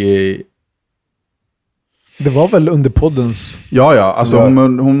gick i... Det var väl under poddens... Ja, alltså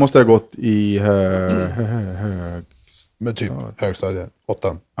hon måste ha gått i med typ högstadiet, 8,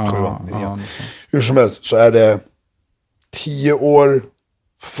 7, 9. Hur som helst så är det 10 år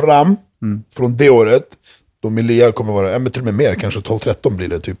fram från det året då Melia kommer vara, men till och med mer, kanske 12-13 blir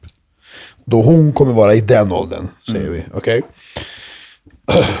det typ. Då hon kommer vara i den åldern, säger vi. Okej?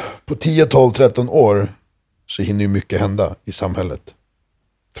 På 10, 12, 13 år så hinner ju mycket hända i samhället.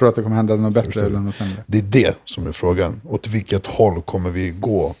 Tror du att det kommer hända något bättre eller något sämre? Det är det som är frågan. Åt vilket håll kommer vi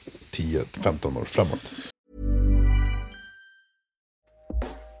gå 10-15 år framåt?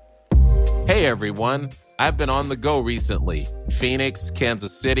 Hey everyone, I've been on the go recently. Phoenix,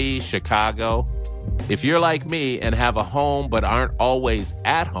 Kansas City, Chicago. If you're like me and have a home but aren't always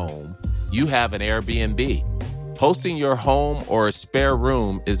at home, you have an Airbnb. Hosting your home or a spare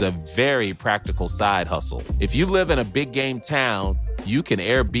room is a very practical side hustle. If you live in a big game town, you can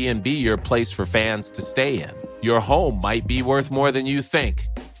Airbnb your place for fans to stay in. Your home might be worth more than you think.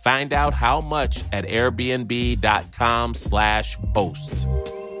 Find out how much at airbnb.com/host.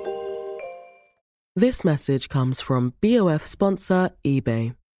 This message comes from BOF sponsor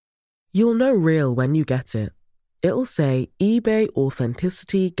eBay. You'll know real when you get it. It'll say eBay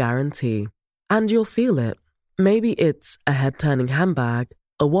Authenticity Guarantee. And you'll feel it. Maybe it's a head-turning handbag,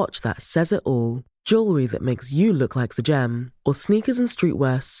 a watch that says it all, jewelry that makes you look like the gem, or sneakers and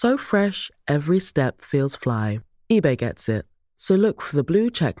streetwear so fresh every step feels fly. eBay gets it. So look for the blue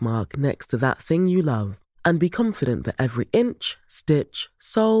check mark next to that thing you love. And be confident that every inch, stitch,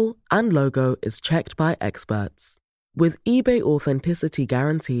 sole, and logo is checked by experts. With eBay Authenticity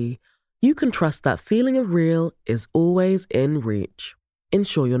Guarantee, you can trust that feeling of real is always in reach.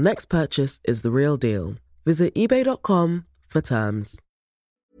 Ensure your next purchase is the real deal. Visit ebay.com for terms.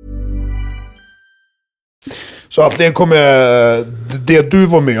 Så att det du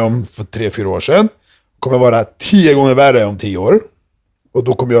var med om för 3-4 år sedan kommer vara 10 gånger värre om 10 år. Och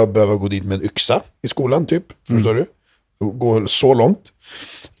då kommer jag behöva gå dit med en yxa i skolan typ. Förstår du? Gå så långt.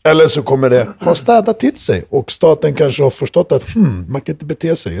 Eller så kommer det ha städat till sig. Och staten kanske har förstått att man kan inte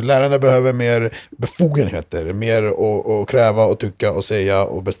bete sig. Lärarna behöver mer befogenheter. Mer att kräva och tycka och säga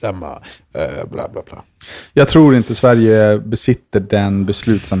och bestämma. Bla bla bla. Jag tror inte Sverige besitter den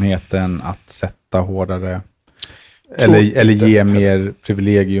beslutsamheten att sätta hårdare... Eller ge mer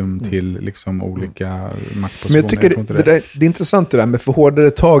privilegium till liksom olika maktpositioner. Men jag tycker det är intressant det där med för hårdare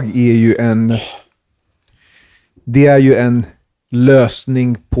tag är ju det är ju en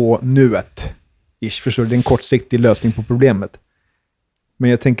lösning på nuet. Förstår du? Det är en kortsiktig lösning på problemet. Men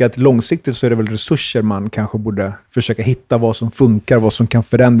jag tänker att långsiktigt så är det väl resurser man kanske borde försöka hitta vad som funkar, vad som kan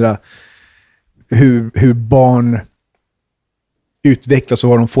förändra hur barn utvecklas och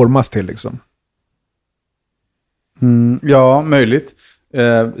vad de formas till liksom. Ja, möjligt.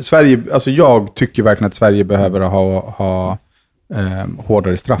 Sverige, alltså jag tycker verkligen att Sverige behöver ha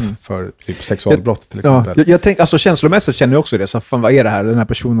hårdare straff för typ sexualbrott till exempel. Ja, jag tänker, alltså känslomässigt känner jag också det. Så fan, vad är det här? Den här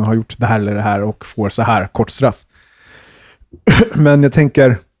personen har gjort det här eller det här och får så här kort straff. Men jag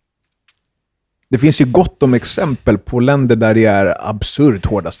tänker, det finns ju gott om exempel på länder där det är absurt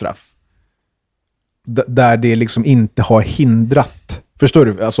hårda straff. Där det liksom inte har hindrat. Förstår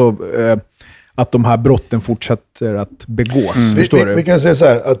du? Alltså att de här brotten fortsätter att begås. Vi kan säga så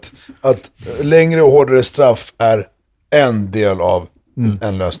här, att längre och hårdare straff är en del av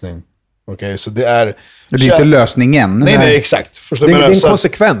en lösning. Okej, så det är inte lösningen. Nej, exakt. Förstår det du? Det är en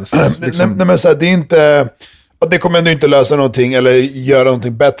konsekvens. Liksom. Nej, men så här, det är inte... Det kommer ändå inte lösa någonting eller göra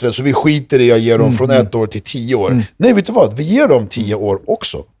någonting bättre. Så vi skiter i att ge dem från 1 år till 10 år. Nej, vet du vad? Vi ger dem 10 år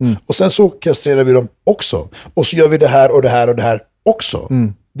också. Och sen så kastrerar vi dem också. Och så gör vi det här och det här och det här också.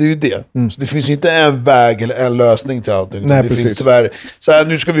 Det är ju det. Så det finns inte en väg eller en lösning till allting. Nej, det precis. finns tyvärr... Så här,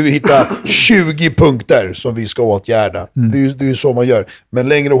 nu ska vi hitta 20 punkter som vi ska åtgärda. Det är ju så man gör. Men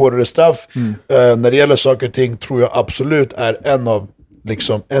längre och hårdare straff, när det gäller saker och ting, tror jag absolut är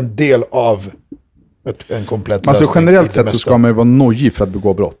en del av en komplett lösning. Alltså generellt sett så ska man ju vara nojig för att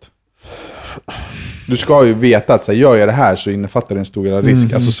begå brott. Du ska ju veta att gör jag det här så innefattar det en stor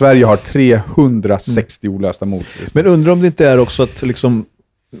risk. Alltså Sverige har 360 olösta mord. Men undrar om det inte är också att liksom,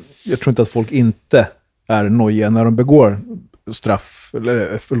 jag tror inte att folk inte är nojiga när de begår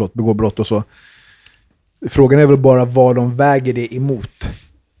begår brott och så. Frågan är väl bara vad de väger det emot.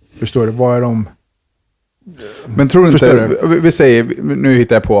 Förstår du? Vad är de... Men tror du inte, vi säger, nu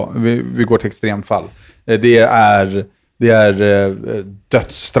hittar jag på, vi går till extremfall. Det är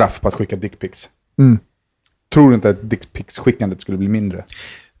dödsstraff på att skicka dickpics. Tror du inte att dickpics-skickandet skulle bli mindre?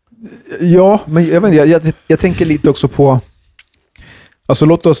 Ja, men jag tänker lite också på, alltså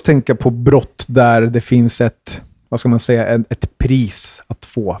låt oss tänka på brott där det finns ett, vad ska man säga, ett pris att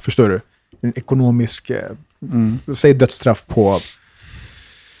få, förstår du? En ekonomisk, säg dödsstraff på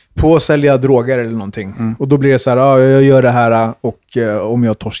att sälja droger eller någonting. Och då blir det så här, jag gör det här och om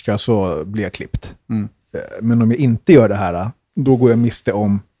jag torskar så blir jag klippt. Men om jag inte gör det här, då går jag miste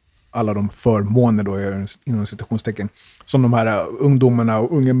om alla de förmåner då, inom citationstecken, som de här ungdomarna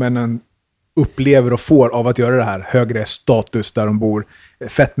och unga männen upplever och får av att göra det här. Högre status där de bor,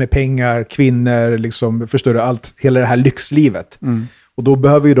 fett med pengar, kvinnor, liksom, förstår du, allt, hela det här lyxlivet. Och då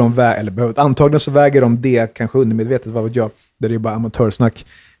behöver ju de antagligen så väger de det kanske undermedvetet, vad vet jag, där det är bara amatörsnack,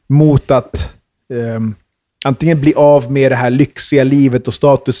 mot att antingen bli av med det här lyxiga livet och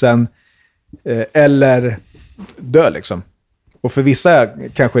statusen eller dö liksom. Och för vissa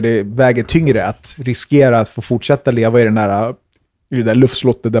kanske det väger tyngre att riskera att få fortsätta leva i det där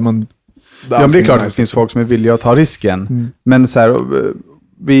luftslottet där man... Ja, men det är klart att det finns folk som är villiga att ta risken. Men så här,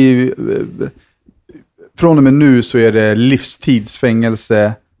 från och med nu så är det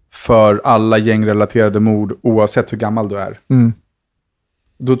livstidsfängelse för alla gängrelaterade mord oavsett hur gammal du är.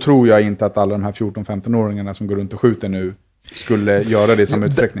 Då tror jag inte att alla de här 14-15-åringarna som går runt och skjuter nu skulle göra det i samma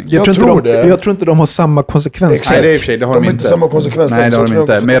utsträckning. Jag tror inte de har samma konsekvenser. Nej, det är i och för sig, det har de inte. Samma konsekvenser. Nej, det har de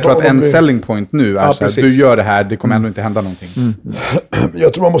inte. Men jag tror att en selling point nu är så här, du gör det här, det kommer ändå inte hända någonting.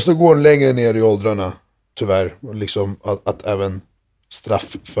 Jag tror man måste gå längre ner i åldrarna, tyvärr. Liksom att även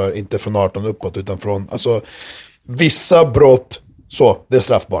straff för, inte från 18 uppåt, utan från, alltså vissa brott, så, det är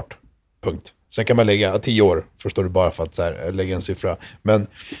straffbart. Punkt. Sen kan man lägga 10 år, förstår du, bara för att så här, lägga en siffra. Men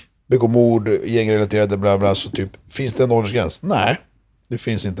begå mord, gängrelaterade bla bla, så typ, finns det en åldersgräns? Nej, det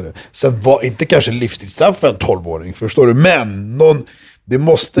finns inte det. Sen var inte kanske livstidsstraff för en 12-åring, förstår du? Men det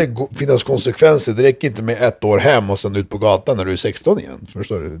måste finnas konsekvenser. Det räcker inte med 1 år hem och sen ut på gatan när du är 16 igen,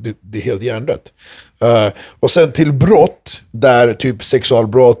 förstår du? Det är helt hjärndött. Och sen till brott, där typ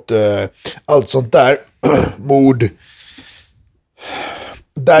sexualbrott, allt sånt där, mord,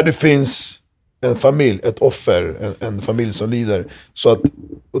 där det finns en familj, ett offer, en familj som lider. Så att,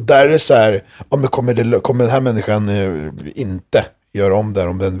 och där är det så här, men kommer den här människan inte göra om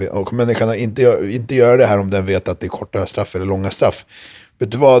det, och kommer människan inte göra det här om den vet att det är korta straff eller långa straff.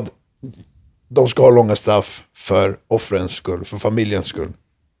 Vet du vad? De ska ha långa straff för offrens skull, för familjens skull.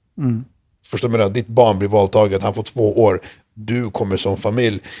 Förstår du mig? Ditt barn blir våldtaget, han får 2 år. Du kommer som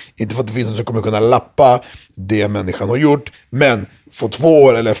familj, inte för att det finns någon som kommer kunna lappa det människan har gjort, men få 2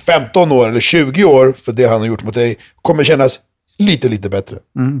 år eller 15 år eller 20 år för det han har gjort mot dig kommer kännas lite bättre.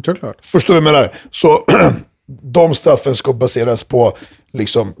 Såklart. Förstår du vad jag menar? Så de straffen ska baseras på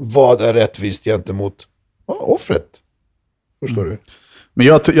liksom, vad är rättvist gentemot offret. Förstår du? Men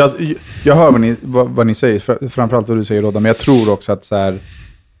jag hör vad ni säger, framförallt vad du säger, Rodda, men jag tror också att så här,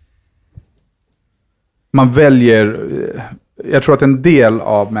 man väljer, jag tror att en del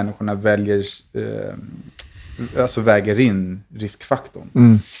av människorna väljer, alltså väger in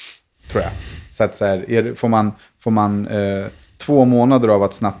riskfaktorn, tror jag. Så att så här, får man 2 månader av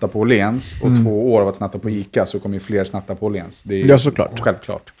att snatta på Åhléns och 2 år av att snatta på ICA, så kommer ju fler snatta på Åhléns. Det är såklart.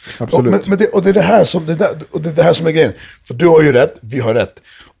 Självklart. Absolut. Men det är det här som är grejen. För du har ju rätt, vi har rätt.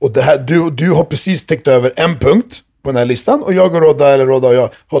 Och det här, du har precis täckt över en punkt på den här listan, och jag och Rodda och jag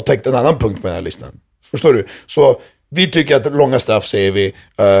har täckt en annan punkt på den här listan. Förstår du? Så Vi tycker att långa straff, säger vi,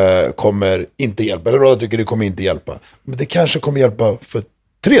 kommer inte hjälpa. Eller rådet tycker det kommer inte hjälpa. Men det kanske kommer hjälpa för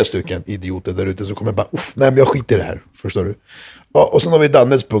 3 stycken idioter där ute som kommer bara, nej men jag skiter i det här, förstår du? Ja, och sen har vi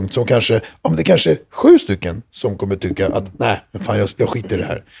Dannes punkt som kanske, men det kanske är 7 stycken som kommer tycka att nej, fan jag skiter i det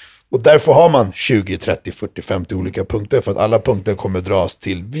här. Och därför har man 20, 30, 40, 50 olika punkter, för att alla punkter kommer dras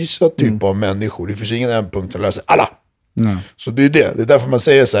till vissa typer av människor. Det finns ingen en punkt som läser alla. Så det är det. Det är därför man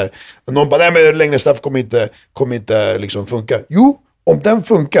säger så här, någon bara, nej men längre straff kommer inte liksom funka. Jo, om den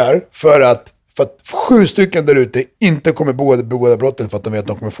funkar för att 7 stycken där ute inte kommer begå brottet för att de vet att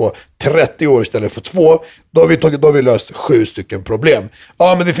de kommer få 30 år istället för 2, då har vi löst 7 stycken problem.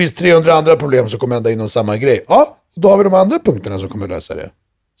 Ja, men det finns 300 andra problem som kommer ända inom samma grej. Ja, då har vi de andra punkterna som kommer lösa det.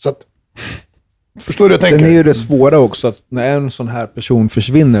 Så att, förstår du jag tänker? Sen är ju det svåra också att när en sån här person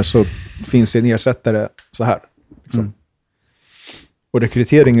försvinner så finns det en ersättare så här. Liksom. Och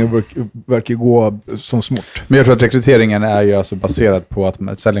rekryteringen verkar gå som smort. Men jag tror att rekryteringen är ju alltså baserad på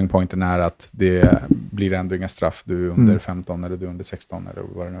att selling pointen är att det blir ändå inga straff. Du är under 15 eller du är under 16 eller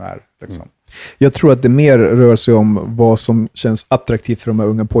vad det nu är. Liksom. Jag tror att det mer rör sig om vad som känns attraktivt för de här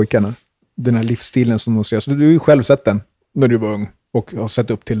unga pojkarna. Den här livsstilen som de ser. Så du har ju själv sett den när du var ung och har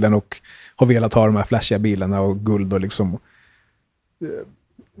sett upp till den och har velat ha de här flashiga bilarna och guld och liksom.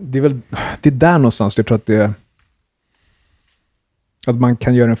 Det är där någonstans jag tror att det att man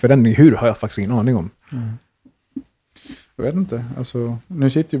kan göra en förändring. Hur har jag faktiskt ingen aning om. Jag vet inte. Alltså, nu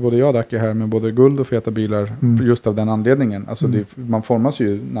sitter ju både jag och Dacke här med både guld och feta bilar just av den anledningen. Alltså, man formas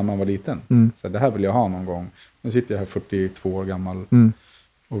ju när man var liten. Så det här vill jag ha någon gång. Nu sitter jag här 42 år gammal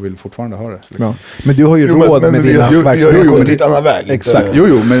och vill fortfarande ha det. Liksom. Ja. Men du har ju råd med dina verksamheter. Vi har ju gått dit annan väg. Exakt.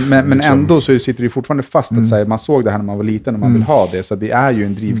 Men ändå så sitter det fortfarande fast att säga, man såg det här när man var liten och man vill ha det. Så det är ju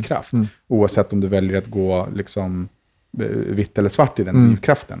en drivkraft. Oavsett om du väljer att gå liksom vitt eller svart i den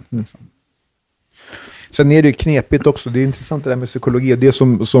drivkraften. Liksom. Sen är det ju knepigt också. Det är intressant det där med psykologi. Det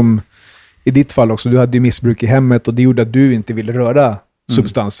som i ditt fall också, du hade ju missbruk i hemmet och det gjorde att du inte ville röra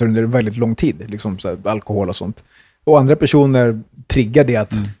substanser under väldigt lång tid. Liksom så här, alkohol och sånt. Och andra personer triggar det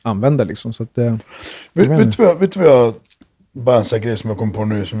att använda. Liksom, så att, vet du vad jag... Bara en sån här grej som jag kom på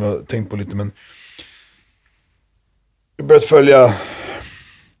nu som jag har tänkt på lite. Men jag börjat följa...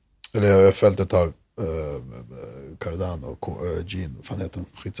 Eller jag har följt ett tag... Cardano och Gene, vad fan heter de?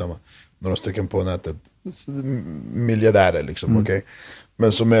 Skitsamma. Några stycken på nätet. Miljardärer liksom, okej.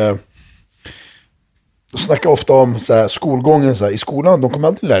 Men som är... De snackar ofta om så här, skolgången så här, i skolan. De kommer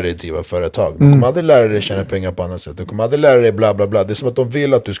aldrig lära dig driva företag. De kommer aldrig lära dig tjäna pengar på annat sätt. De kommer aldrig lära dig bla bla bla. Det är som att de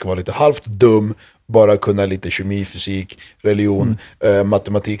vill att du ska vara lite halvt dum. Bara kunna lite kemi, fysik, religion,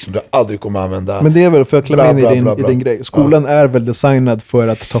 matematik som du aldrig kommer använda. Men det är väl för att klämma in i din grej. Skolan är väl designad för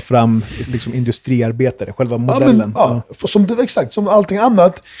att ta fram liksom, industriarbetare, själva modellen. Som det, exakt, som allting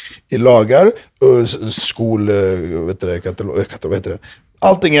annat i lagar,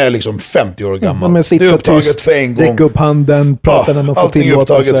 allting är liksom 50 år gammal. Det är upptaget för en gång. Räcka upp handen, prata när man får allting är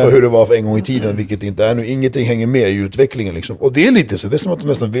upptaget för hur det var för en gång i tiden, vilket inte är nu. Ingenting hänger med i utvecklingen liksom. Och det är lite så, det är som att de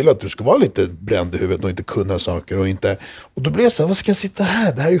nästan vill att du ska vara lite bränd i huvudet och inte kunna saker och inte. Och då blir jag så här, vad ska jag sitta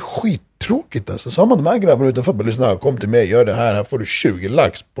här? Det här är skittråkigt alltså. Så har man de här grabbarna utanför, bara lyssna, kom till mig, gör det här får du 20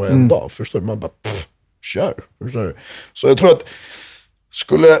 lax på en dag. Förstår du? Man bara, kör. Förstår du? Så jag tror att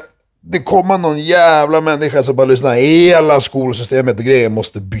skulle det kommer någon jävla människa som bara lyssnar. Hela skolsystemet och grejer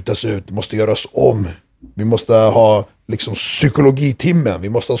måste bytas ut, måste göras om. Vi måste ha liksom psykologitimmen, vi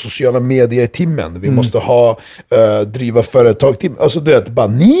måste ha sociala medier-timmen, vi måste ha driva företag-timmen. Alltså det är bara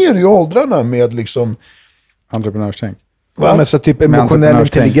ner i åldrarna med liksom entreprenörstänk. Ja, men så typ emotionell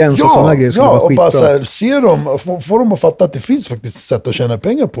intelligens och sådana grejer. Ja, och bara så här, se dem, få dem att fatta att det finns faktiskt sätt att tjäna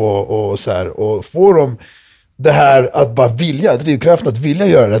pengar på och så här, och få dem det här att bara vilja, drivkraften att vilja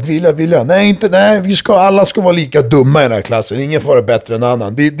göra det, att vilja. Nej, alla ska vara lika dumma i den här klassen. Ingen får vara bättre än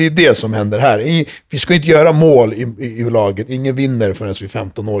annan. Det är det som händer här. Vi ska inte göra mål i laget. Ingen vinner förrän vi är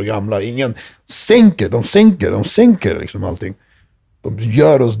 15 år gamla. Ingen de sänker liksom allting. De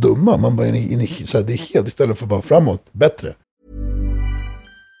gör oss dumma. Man bara så här, det är helt istället för bara framåt, bättre.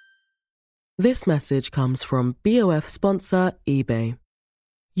 This message comes from BOF sponsor eBay.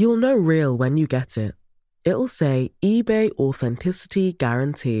 You'll know real when you get it. It'll say eBay Authenticity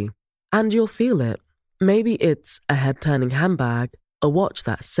Guarantee. And you'll feel it. Maybe it's a head-turning handbag, a watch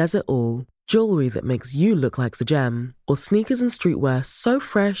that says it all, jewelry that makes you look like the gem, or sneakers and streetwear so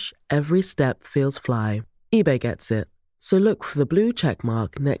fresh every step feels fly. eBay gets it. So look for the blue check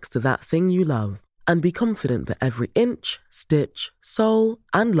mark next to that thing you love. And be confident that every inch, stitch, sole,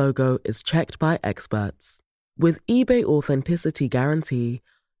 and logo is checked by experts. With eBay Authenticity Guarantee,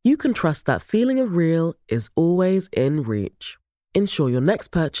 you can trust that feeling of real is always in reach. Ensure your next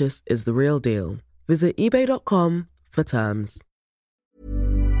purchase is the real deal. Visit for terms.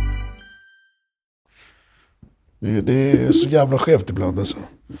 Det är så jävla skevt ibland alltså.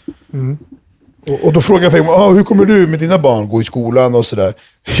 Och då frågar jag hur kommer du med dina barn gå i skolan och sådär?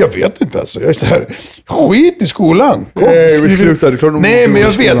 Jag vet inte alltså. Jag är så här, skit i skolan. Kom, nej, men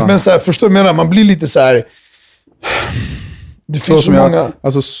jag vet. Men så här, förstår du vad jag menar? Man blir lite så här... Det finns så många...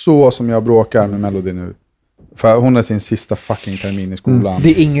 Alltså så som jag bråkar med Melody nu. För hon är sin sista fucking termin i skolan. Det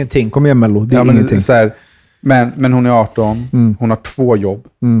är ingenting. Kom igen Mello. Det är ingenting. Så här, men hon är 18. Hon har 2 jobb.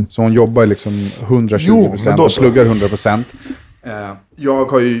 Så hon jobbar liksom 120% och pluggar 100%. Jag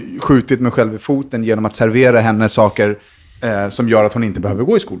har ju skjutit mig själv i foten genom att servera henne saker som gör att hon inte behöver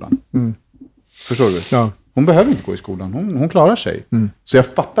gå i skolan. Förstår du? Ja. Hon behöver inte gå i skolan. Hon klarar sig. Så jag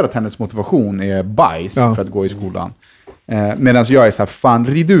fattar att hennes motivation är bajs för att gå i skolan. Medan jag är så här, fan,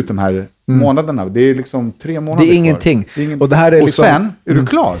 rid ut de här månaderna. Det är liksom 3 månader Det är ingenting. Och, det här är liksom, sen är du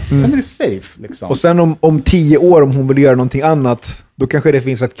klar. Sen är du safe. Liksom. Och sen om 10 år, om hon vill göra någonting annat, då kanske det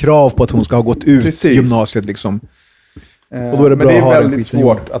finns ett krav på att hon ska ha gått ut gymnasiet. Liksom. Och då är det bra. Men det är väldigt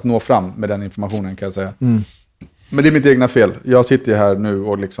svårt att nå fram med den informationen, kan jag säga. Men det är mitt egna fel. Jag sitter här nu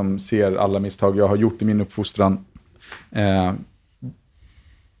och liksom ser alla misstag jag har gjort i min uppfostran.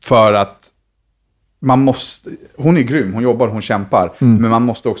 För att man måste... Hon är grym, hon jobbar, hon kämpar. Men man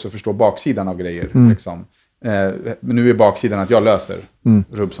måste också förstå baksidan av grejer. Liksom. Men nu är baksidan att jag löser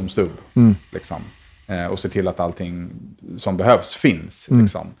rubb som stubb. Liksom. Och ser till att allting som behövs finns.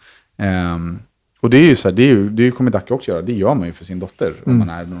 Liksom. Och det är ju så här, det kommer Dacke också göra. Det gör man ju för sin dotter om man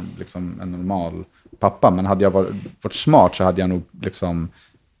är liksom en normal pappa. Men hade jag varit smart så hade jag nog liksom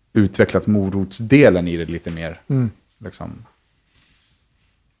utvecklat morotsdelen i det lite mer. Liksom.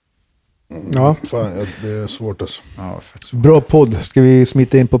 Ja. Fan, det är svårt alltså. Ja, svårt. Bra podd. Ska vi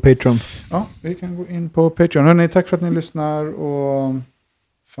smita in på Patreon? Ja, vi kan gå in på Patreon. Hörrni, tack för att ni lyssnar. Och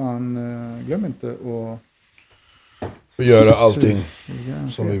fan, glöm inte att... göra allting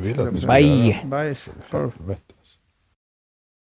som vi vill att ni ska göra. Bye.